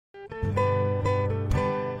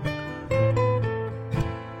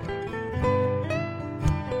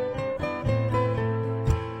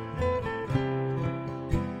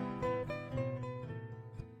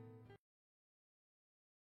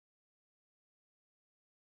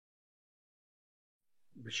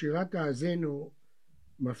בשירת האזינו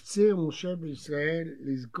מפציר משה בישראל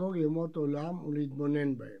לזכור ימות עולם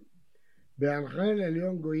ולהתבונן בהם. בהנחל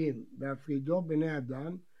עליון גויים, בהפרידו בני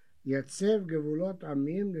אדם, יצב גבולות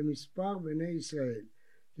עמים למספר בני ישראל.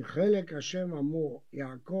 כחלק השם עמו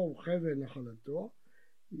יעקב חבל נחלתו,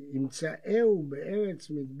 ימצאהו בארץ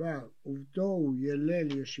מדבר, ובתוהו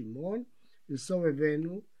ילל ישימון,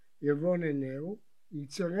 יסובבנו, יבוננו,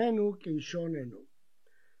 יצרנו כאישוננו.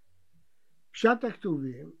 פשט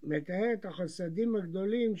הכתובים מתאר את החסדים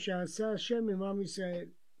הגדולים שעשה השם עם עם ישראל,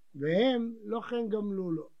 והם לא כן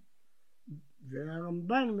גמלו לו.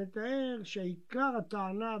 והרמב"ן מתאר שעיקר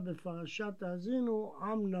הטענה בפרשת האזינו,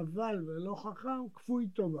 עם נבל ולא חכם, כפוי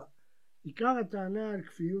טובה. עיקר הטענה על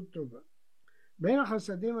כפיות טובה. בין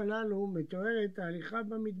החסדים הללו מתוארת ההליכה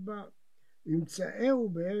במדבר. ימצאהו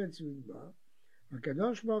בארץ מדבר,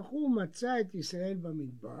 הקדוש ברוך הוא מצא את ישראל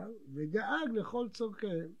במדבר ודאג לכל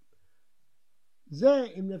צורכיהם. זה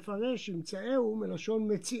אם נפרש ימצאהו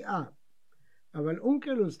מלשון מציאה, אבל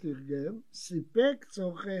אונקלוס תרגם סיפק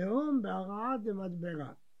צורכיהם בהרעה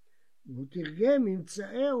דמדברה. והוא תרגם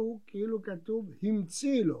ימצאהו כאילו כתוב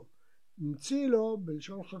המציא לו. המציא לו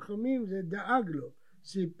בלשון חכמים זה דאג לו,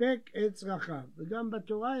 סיפק את צרכיו. וגם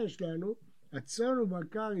בתורה יש לנו הצאן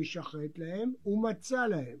ובקר ישחט להם ומצא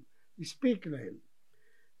להם, הספיק להם.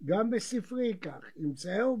 גם בספרי כך,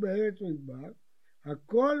 ימצאהו בארץ מדבר,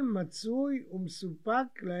 הכל מצוי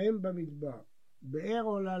ומסופק להם במדבר. באר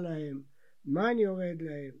עולה להם, מן יורד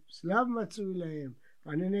להם, סלב מצוי להם,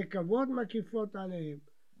 ענני כבוד מקיפות עליהם.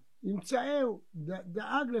 ימצאהו,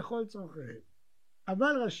 דאג לכל צורכיהם.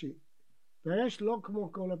 אבל רש"י, פירש לא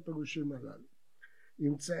כמו כל הפירושים הללו.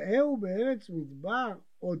 ימצאהו בארץ מדבר,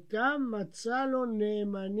 אותם מצא לו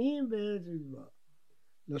נאמנים בארץ מדבר.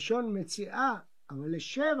 לשון מציאה, אבל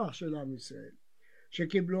לשבח של עם ישראל,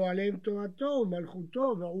 שקיבלו עליהם תורתו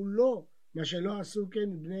ומלכותו ועולו, מה שלא עשו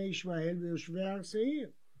כן בני ישמעאל ויושבי הר שעיר.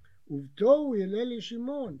 ובתוהו ילל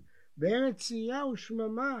ישימון, בארץ צייה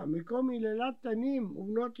ושממה, מקום היללת תנים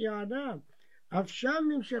ובנות יעדם, אף שם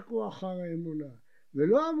נמשכו אחר האמונה,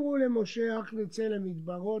 ולא אמרו למשה אך נצא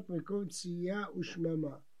למדברות מקום צייה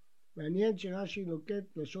ושממה. מעניין שרש"י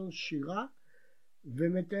נוקט לשון שירה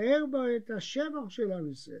ומתאר בו את השבח של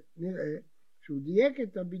עם ישראל. נראה שהוא דייק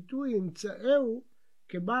את הביטוי ימצאהו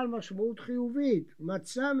כבעל משמעות חיובית,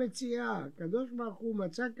 מצא מציאה, הקדוש ברוך הוא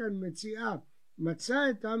מצא כאן מציאה, מצא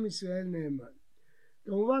את עם ישראל נאמן.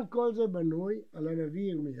 כמובן כל זה בנוי על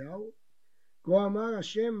הנביא ירמיהו, כה אמר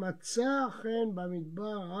השם מצא חן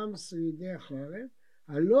במדבר עם שרידי חרב,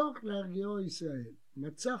 הלוך להרגיעו ישראל,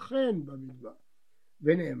 מצא חן במדבר.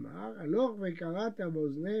 ונאמר, הלוך וקראת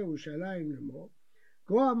באוזני ירושלים לאמור,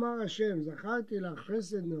 כה אמר השם זכרתי לך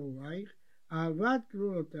חסד נעורייך, אהבת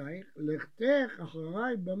כלולותייך, לכתך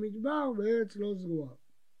אחריי במדבר בארץ לא זרועה.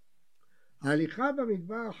 ההליכה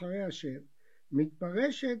במדבר אחרי השם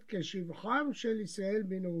מתפרשת כשבחם של ישראל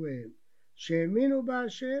בנעוריהם, שהאמינו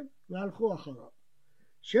בהשם והלכו אחריו.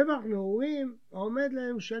 שבח נעורים עומד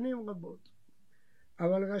להם שנים רבות.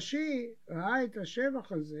 אבל רש"י ראה את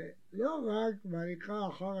השבח הזה לא רק בהליכה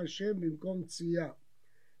אחר השם במקום צייה,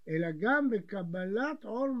 אלא גם בקבלת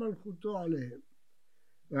עול מלכותו עליהם.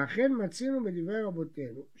 ואכן מצינו בדברי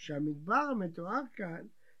רבותינו שהמדבר המתואר כאן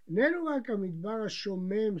איננו רק המדבר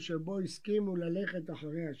השומם שבו הסכימו ללכת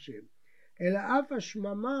אחרי השם, אלא אף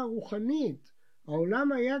השממה הרוחנית.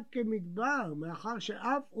 העולם היה כמדבר, מאחר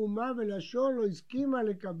שאף אומה ולשון לא הסכימה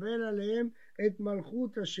לקבל עליהם את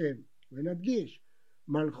מלכות השם. ונדגיש,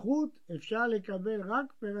 מלכות אפשר לקבל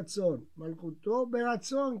רק ברצון, מלכותו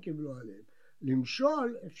ברצון קיבלו עליהם.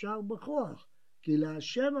 למשול אפשר בכוח, כי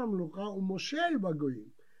להשם המלוכה הוא מושל בגויים,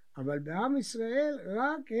 אבל בעם ישראל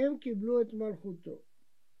רק הם קיבלו את מלכותו.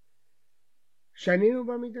 שנינו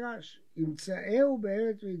במדרש, ימצאהו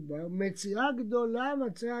בארץ מדבר, מציאה גדולה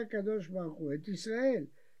מצא הקדוש ברוך הוא את ישראל,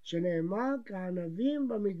 שנאמר כענבים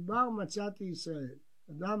במדבר מצאתי ישראל.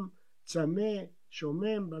 אדם צמא,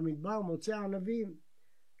 שומם במדבר מוצא ענבים.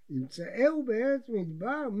 ימצאהו בארץ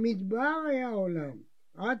מדבר, מדבר היה העולם,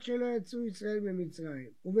 עד שלא יצאו ישראל ממצרים,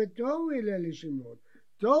 ובתוהו הלל ישימון,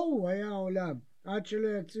 תוהו היה העולם, עד שלא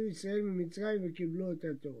יצאו ישראל ממצרים וקיבלו את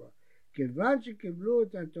התורה. כיוון שקיבלו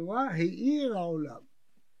את התורה, האיר העולם.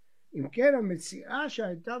 אם כן, המציאה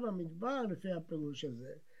שהייתה במדבר, לפי הפירוש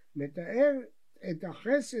הזה, מתאר את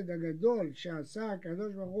החסד הגדול שעשה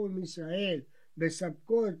הקדוש ברוך הוא עם ישראל,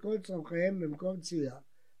 בספקו את כל צורכיהם במקום צייה,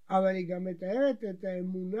 אבל היא גם מתארת את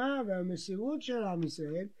האמונה והמסירות של עם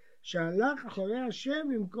ישראל, שהלך אחרי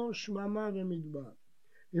השם למכור שממה ומדבר.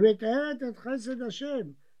 היא מתארת את חסד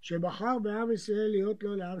השם, שבחר בעם ישראל להיות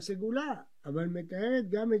לו לעם סגולה, אבל מתארת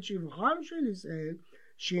גם את שבחם של ישראל,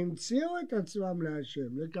 שהמציאו את עצמם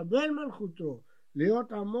להשם, לקבל מלכותו,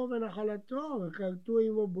 להיות עמו ונחלתו, וכרתו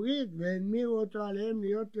עמו ברית, והמירו אותו עליהם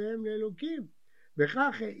להיות להם לאלוקים.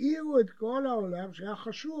 וכך העירו את כל העולם שהיה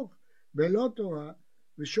חשוך בלא תורה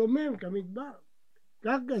ושומם כמדבר.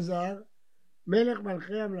 כך גזר מלך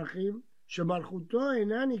מלכי המלכים, שמלכותו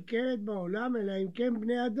אינה ניכרת בעולם, אלא אם כן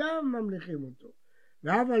בני אדם ממליכים אותו.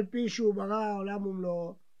 ואף על פי שהוא ברא העולם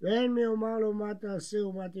ומלואו, ואין מי אומר לו מה תעשה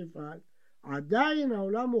ומה תפעל, עדיין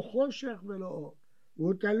העולם הוא חושך ולא אור,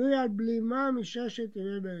 והוא תלוי על בלימה מששת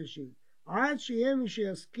ימי בראשית, עד שיהיה מי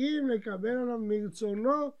שיסכים לקבל עליו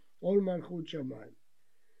מרצונו עול מלכות שמיים.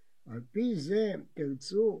 על פי זה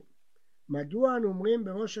תרצו, מדוע אנו אומרים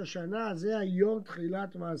בראש השנה זה היום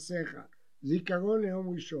תחילת מעשיך, זיכרון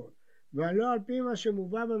ליום ראשון, ולא על פי מה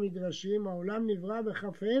שמובא במדרשים, העולם נברא בכ"ה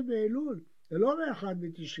באלול, ולא באחד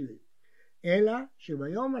בתשרי, אלא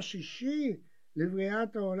שביום השישי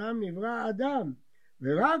לבריאת העולם נברא אדם,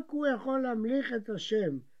 ורק הוא יכול להמליך את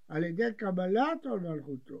השם על ידי קבלת עול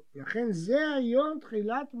מלכותו. לכן זה היום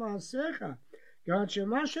תחילת מעשיך, כיוון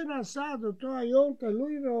שמה שנעשה עד אותו היום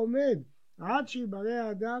תלוי ועומד עד שיברא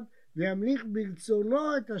האדם וימליך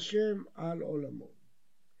ברצונו את השם על עולמו.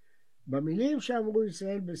 במילים שאמרו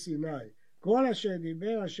ישראל בסיני, כל אשר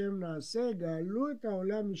דיבר השם נעשה, גאלו את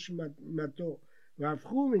העולם משמתו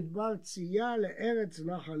והפכו מדבר צייה לארץ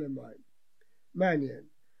נחל למים. מעניין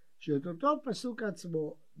שאת אותו פסוק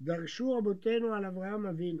עצמו דרשו רבותינו על אברהם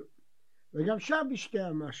אבינו, וגם שם בשתי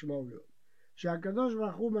המשמעויות, שהקדוש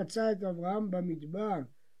ברוך הוא מצא את אברהם במדבר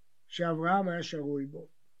שאברהם היה שרוי בו,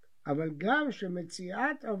 אבל גם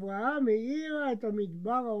שמציאת אברהם האירה את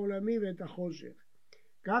המדבר העולמי ואת החושך.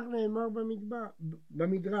 כך נאמר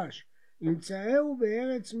במדרש, ימצאהו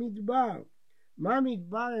בארץ מדבר. מה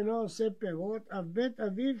מדבר אינו עושה פירות? אף בית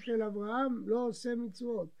אביו של אברהם לא עושה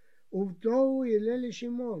מצוות. ובתוהו ילה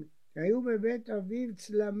לשמעון, היו בבית אביו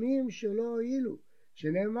צלמים שלא הועילו,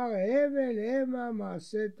 שנאמר הבל המה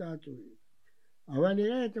מעשה תעתועים. אבל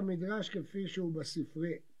נראה את המדרש כפי שהוא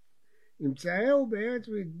בספרי. ימצאהו בארץ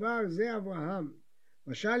מדבר זה אברהם,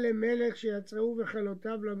 משל למלך שיצאו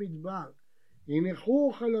וחלותיו למדבר,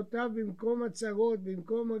 הנחו חלותיו במקום הצרות,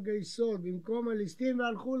 במקום הגייסות, במקום הליסטים,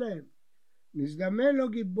 והלכו להם. נזדמן לו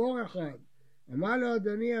גיבור אחד, אמר לו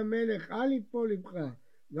אדוני המלך, אל יפול לבך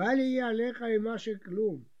ואל יהיה עליך אימה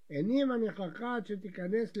שכלום, איני מניחך עד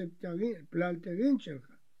שתיכנס לפללטרין שלך,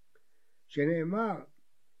 שנאמר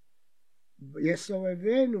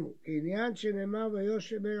יסובבנו, עניין שנאמר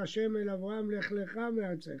ויאמר השם אל אברהם לך לך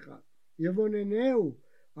מארצך, יבוננהו,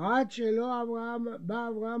 עד שלא בא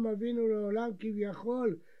אברהם אבינו לעולם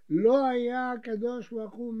כביכול, לא היה הקדוש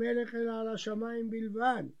ברוך הוא מלך אלא על השמיים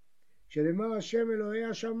בלבד, שנאמר השם אלוהי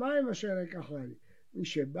השמיים אשר לקחני, מי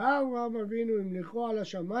שבא אברהם אבינו המליכו על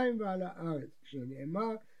השמיים ועל הארץ,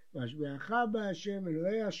 שנאמר והשביעך בה השם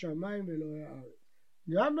אלוהי השמיים ואלוהי הארץ.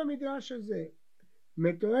 גם במדרש הזה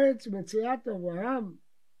מתועץ מציאת אברהם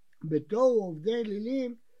בתור עובדי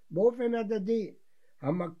אלילים באופן הדדי.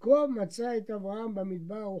 המקום מצא את אברהם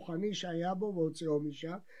במדבר הרוחני שהיה בו והוציאו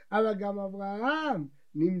משם, אבל גם אברהם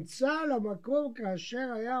נמצא למקום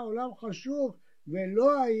כאשר היה עולם חשוך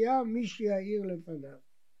ולא היה מי שיעיר לפניו.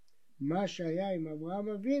 מה שהיה עם אברהם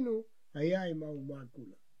אבינו היה עם האומה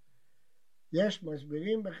כולה. יש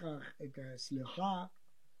מסבירים בכך את הסליחה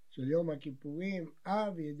של יום הכיפורים,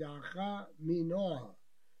 אב ידעך מנוע.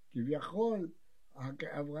 כביכול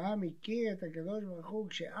אברהם הכיר את הקדוש ברוך הוא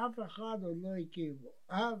כשאף אחד עוד לא הכיר בו.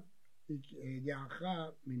 אב ידעך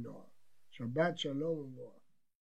מנוע. שבת שלום ומבורך.